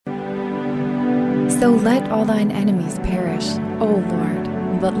So let all thine enemies perish, O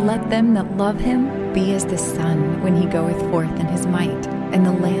Lord, but let them that love him be as the sun when he goeth forth in his might. And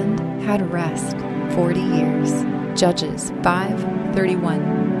the land had rest 40 years. Judges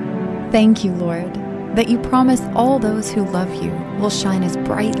 5:31. Thank you, Lord, that you promise all those who love you will shine as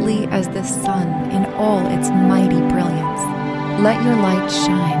brightly as the sun in all its mighty brilliance. Let your light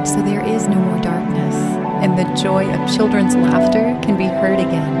shine so there is no more darkness, and the joy of children's laughter can be heard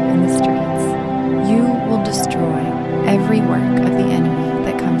again in the streets. You will destroy every work of the enemy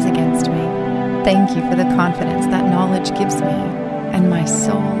that comes against me. Thank you for the confidence that knowledge gives me, and my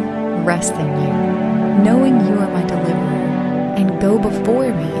soul rests in you, knowing you are my deliverer, and go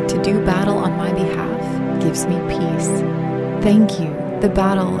before me to do battle on my behalf gives me peace. Thank you. The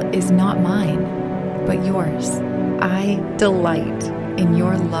battle is not mine, but yours. I delight in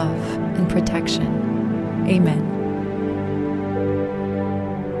your love and protection. Amen.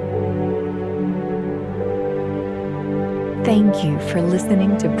 Thank you for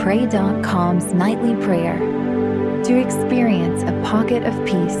listening to Pray.com's Nightly Prayer. To experience a pocket of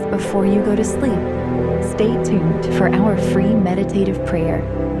peace before you go to sleep, stay tuned for our free meditative prayer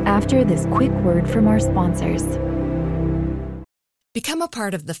after this quick word from our sponsors. Become a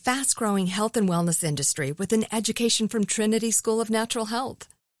part of the fast-growing health and wellness industry with an education from Trinity School of Natural Health.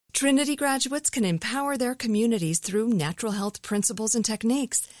 Trinity graduates can empower their communities through natural health principles and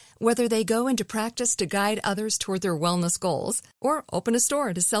techniques, whether they go into practice to guide others toward their wellness goals or open a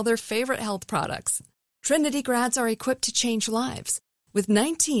store to sell their favorite health products. Trinity grads are equipped to change lives with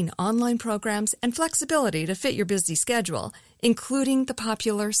 19 online programs and flexibility to fit your busy schedule, including the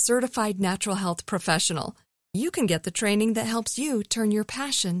popular Certified Natural Health Professional. You can get the training that helps you turn your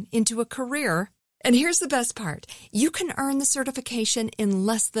passion into a career. And here's the best part. You can earn the certification in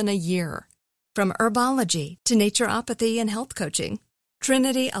less than a year. From herbology to naturopathy and health coaching,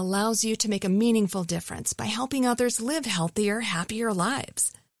 Trinity allows you to make a meaningful difference by helping others live healthier, happier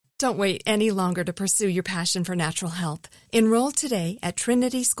lives. Don't wait any longer to pursue your passion for natural health. Enroll today at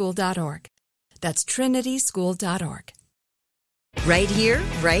trinityschool.org. That's trinityschool.org. Right here,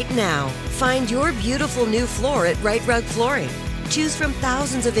 right now. Find your beautiful new floor at Right Rug Flooring. Choose from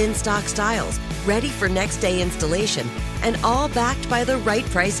thousands of in-stock styles, ready for next day installation, and all backed by the right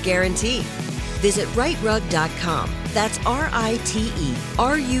price guarantee. Visit rightrug.com. That's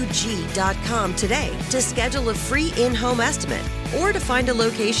RITERUG.com today to schedule a free in-home estimate or to find a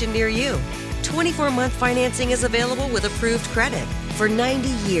location near you. 24-month financing is available with approved credit. For 90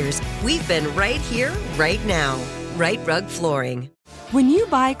 years, we've been right here, right now. Right Rug Flooring. When you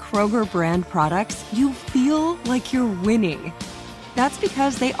buy Kroger brand products, you feel like you're winning. That's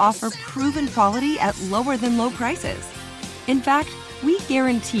because they offer proven quality at lower than low prices. In fact, we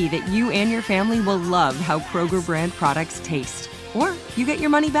guarantee that you and your family will love how Kroger brand products taste, or you get your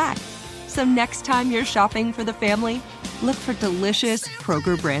money back. So next time you're shopping for the family, look for delicious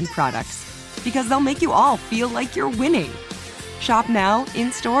Kroger brand products, because they'll make you all feel like you're winning. Shop now,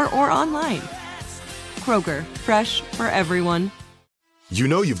 in-store, or online. Kroger, fresh for everyone. You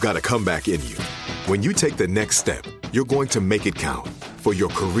know you've got a comeback in you. When you take the next step, you're going to make it count. For your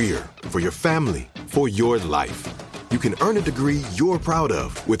career, for your family, for your life. You can earn a degree you're proud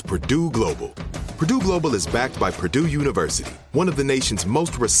of with Purdue Global. Purdue Global is backed by Purdue University, one of the nation's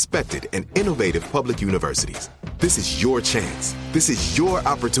most respected and innovative public universities. This is your chance. This is your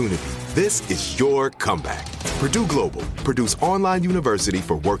opportunity. This is your comeback. Purdue Global, Purdue's online university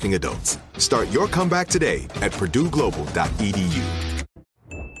for working adults. Start your comeback today at purdueglobal.edu.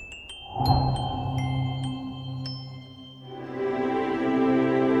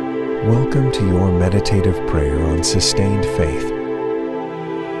 Welcome to your meditative prayer on sustained faith.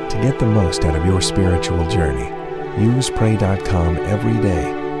 To get the most out of your spiritual journey, use Pray.com every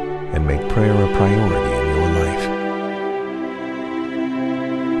day and make prayer a priority in your life.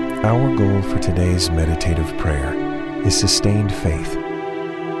 Our goal for today's meditative prayer is sustained faith.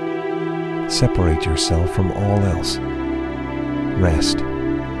 Separate yourself from all else. Rest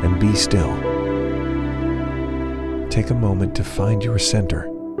and be still. Take a moment to find your center.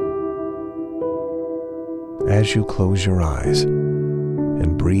 As you close your eyes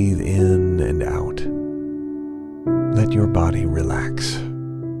and breathe in and out, let your body relax.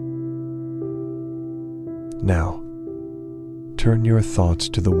 Now, turn your thoughts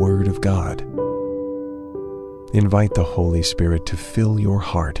to the Word of God. Invite the Holy Spirit to fill your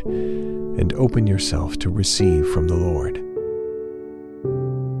heart and open yourself to receive from the Lord.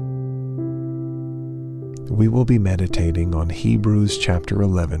 We will be meditating on Hebrews chapter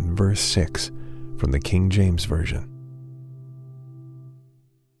 11, verse 6, from the King James Version.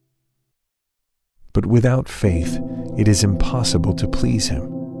 But without faith, it is impossible to please Him.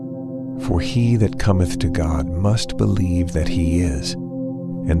 For he that cometh to God must believe that he is,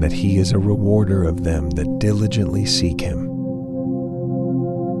 and that he is a rewarder of them that diligently seek him.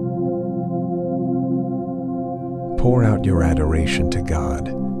 Pour out your adoration to God,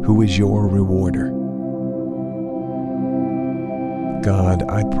 who is your rewarder. God,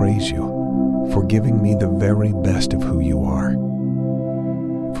 I praise you for giving me the very best of who you are,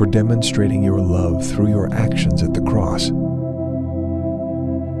 for demonstrating your love through your actions at the cross.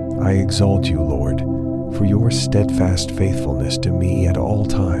 I exalt you, Lord, for your steadfast faithfulness to me at all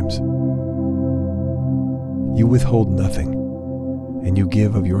times. You withhold nothing, and you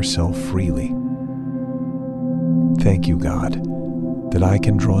give of yourself freely. Thank you, God, that I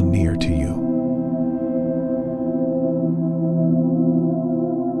can draw near to you.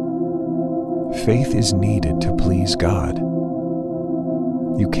 Faith is needed to please God.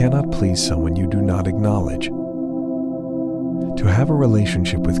 You cannot please someone you do not acknowledge. To have a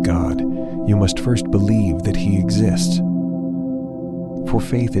relationship with God, you must first believe that he exists. For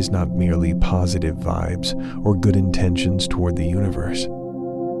faith is not merely positive vibes or good intentions toward the universe.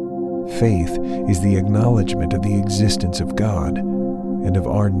 Faith is the acknowledgement of the existence of God and of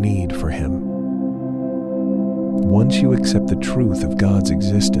our need for him. Once you accept the truth of God's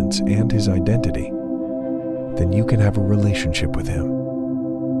existence and his identity, then you can have a relationship with him.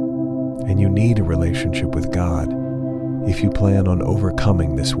 And you need a relationship with God if you plan on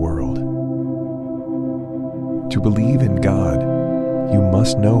overcoming this world. To believe in God, you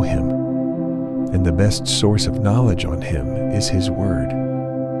must know him, and the best source of knowledge on him is his word.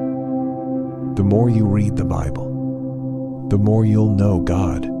 The more you read the Bible, the more you'll know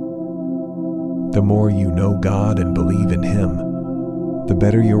God. The more you know God and believe in him, the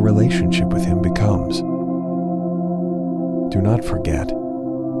better your relationship with him becomes. Do not forget,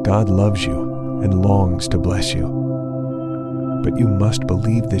 God loves you and longs to bless you. But you must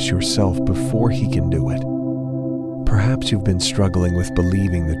believe this yourself before he can do it. Perhaps you've been struggling with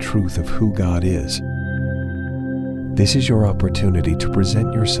believing the truth of who God is. This is your opportunity to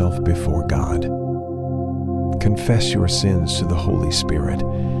present yourself before God. Confess your sins to the Holy Spirit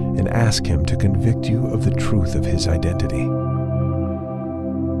and ask him to convict you of the truth of his identity.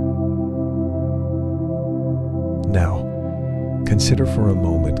 Now, consider for a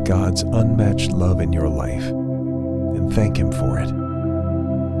moment God's unmatched love in your life and thank him for it.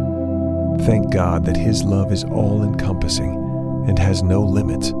 Thank God that his love is all-encompassing and has no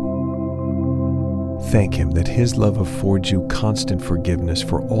limits. Thank him that his love affords you constant forgiveness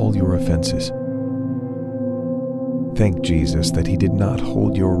for all your offenses. Thank Jesus that he did not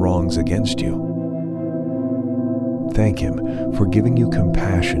hold your wrongs against you. Thank him for giving you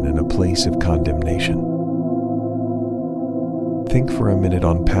compassion in a place of condemnation. Think for a minute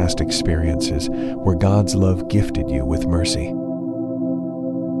on past experiences where God's love gifted you with mercy.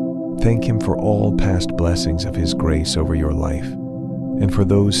 Thank him for all past blessings of his grace over your life and for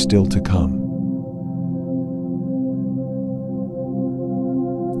those still to come.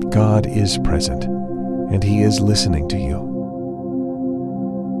 God is present, and he is listening to you.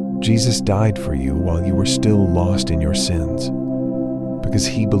 Jesus died for you while you were still lost in your sins, because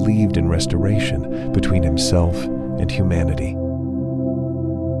he believed in restoration between himself and humanity.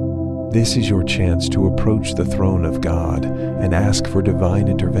 This is your chance to approach the throne of God and ask for divine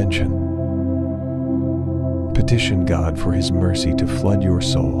intervention. Petition God for his mercy to flood your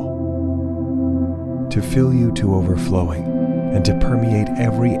soul, to fill you to overflowing, and to permeate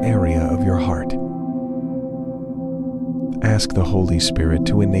every area of your heart. Ask the Holy Spirit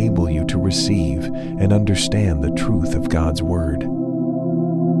to enable you to receive and understand the truth of God's Word.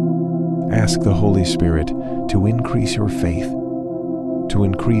 Ask the Holy Spirit to increase your faith, to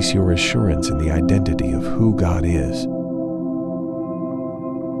increase your assurance in the identity of who God is.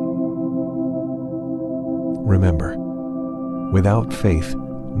 Remember, without faith,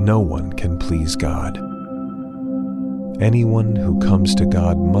 no one can please God. Anyone who comes to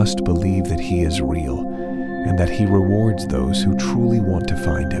God must believe that he is real and that he rewards those who truly want to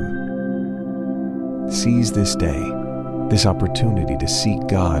find him. Seize this day, this opportunity to seek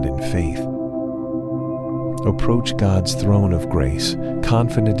God in faith. Approach God's throne of grace,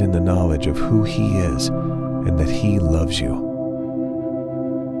 confident in the knowledge of who he is and that he loves you.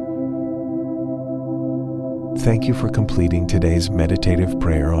 Thank you for completing today's meditative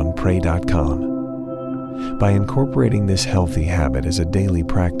prayer on Pray.com. By incorporating this healthy habit as a daily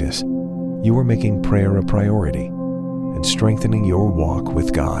practice, you are making prayer a priority and strengthening your walk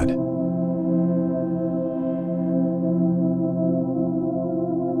with God.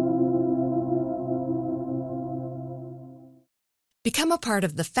 Become a part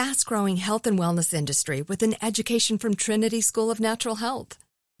of the fast-growing health and wellness industry with an education from Trinity School of Natural Health.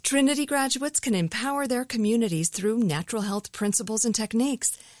 Trinity graduates can empower their communities through natural health principles and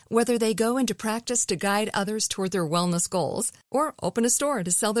techniques, whether they go into practice to guide others toward their wellness goals or open a store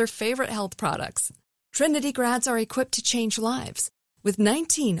to sell their favorite health products. Trinity grads are equipped to change lives. With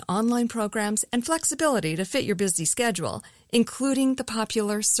 19 online programs and flexibility to fit your busy schedule, including the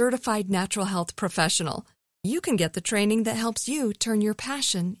popular Certified Natural Health Professional, you can get the training that helps you turn your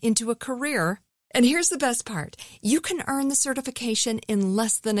passion into a career. And here's the best part. You can earn the certification in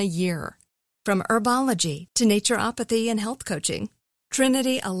less than a year. From herbology to naturopathy and health coaching,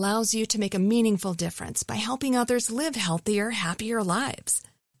 Trinity allows you to make a meaningful difference by helping others live healthier, happier lives.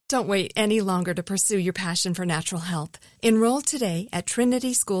 Don't wait any longer to pursue your passion for natural health. Enroll today at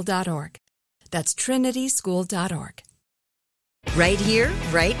trinityschool.org. That's trinityschool.org. Right here,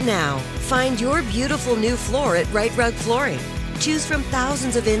 right now. Find your beautiful new floor at Right Rug Flooring. Choose from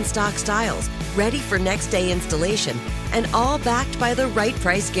thousands of in-stock styles, ready for next day installation, and all backed by the right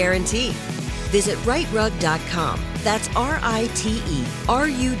price guarantee. Visit rightrug.com. That's RITERUG.com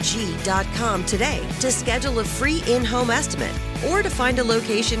today to schedule a free in-home estimate or to find a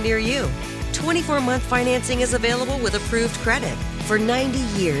location near you. 24-month financing is available with approved credit. For 90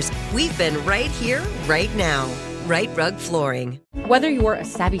 years, we've been right here, right now. Right Rug Flooring. Whether you're a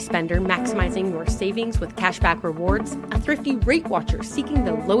savvy spender maximizing your savings with cashback rewards, a thrifty rate watcher seeking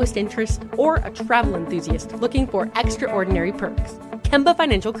the lowest interest, or a travel enthusiast looking for extraordinary perks, Kemba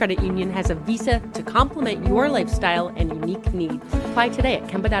Financial Credit Union has a visa to complement your lifestyle and unique needs. Apply today at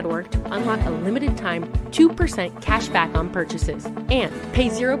Kemba.org to unlock a limited time 2% cash back on purchases and pay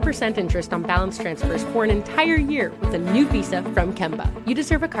 0% interest on balance transfers for an entire year with a new visa from Kemba. You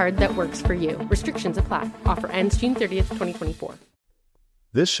deserve a card that works for you. Restrictions apply. Offer ends June 30th, 2024.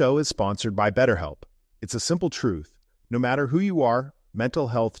 This show is sponsored by BetterHelp. It's a simple truth. No matter who you are, mental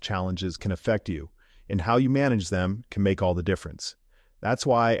health challenges can affect you, and how you manage them can make all the difference. That's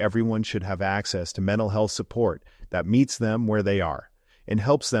why everyone should have access to mental health support that meets them where they are and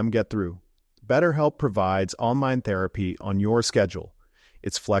helps them get through. BetterHelp provides online therapy on your schedule.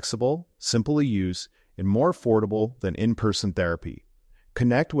 It's flexible, simple to use, and more affordable than in-person therapy.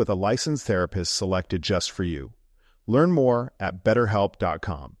 Connect with a licensed therapist selected just for you. Learn more at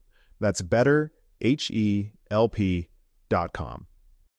BetterHelp.com. That's BetterHelp.com.